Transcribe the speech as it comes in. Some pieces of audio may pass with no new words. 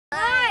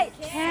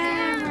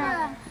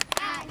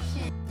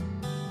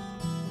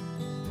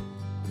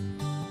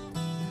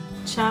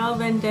Ciao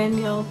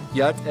Valdagno.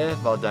 Yat e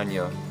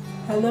Valdagno.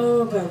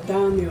 Hello,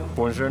 Valdagno.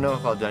 Buongiorno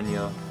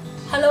Valdagno.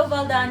 Hello,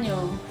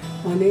 Valdagno.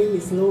 My name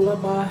is Lola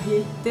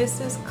Bahi. This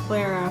is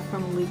Clara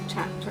from Loop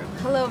Chapter.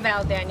 Hello,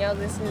 Valdagno.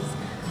 This is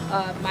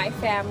my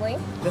family.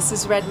 This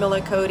is Red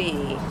Miller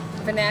Cody.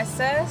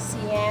 Vanessa,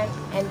 Cian,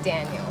 and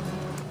Daniel.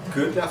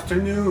 Good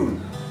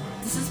afternoon.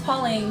 This is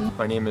Pauline.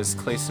 My name is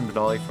Clayson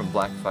Benali from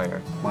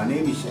Blackfire. My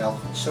name is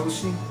Alfred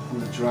Sosi.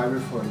 I'm the driver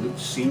for Loop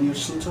Senior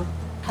Center.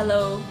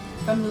 Hello,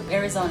 from Loop,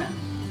 Arizona.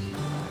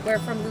 We're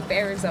from Loop,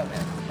 Arizona.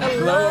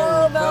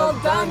 Hello,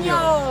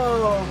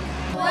 Valdagno.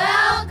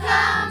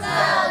 Welcome to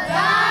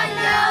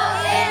Valdagno,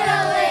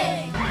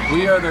 Italy!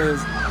 We are the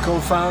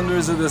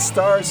co-founders of the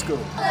Star School.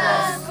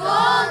 The school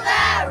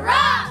that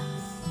rocks!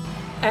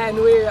 And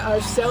we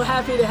are so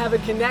happy to have a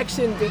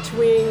connection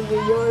between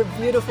your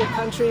beautiful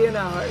country and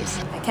ours.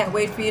 I can't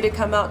wait for you to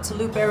come out to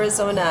Loop,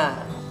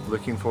 Arizona.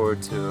 Looking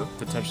forward to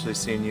potentially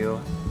seeing you.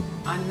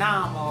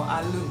 Andiamo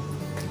a Loop.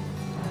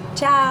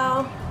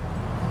 Ciao!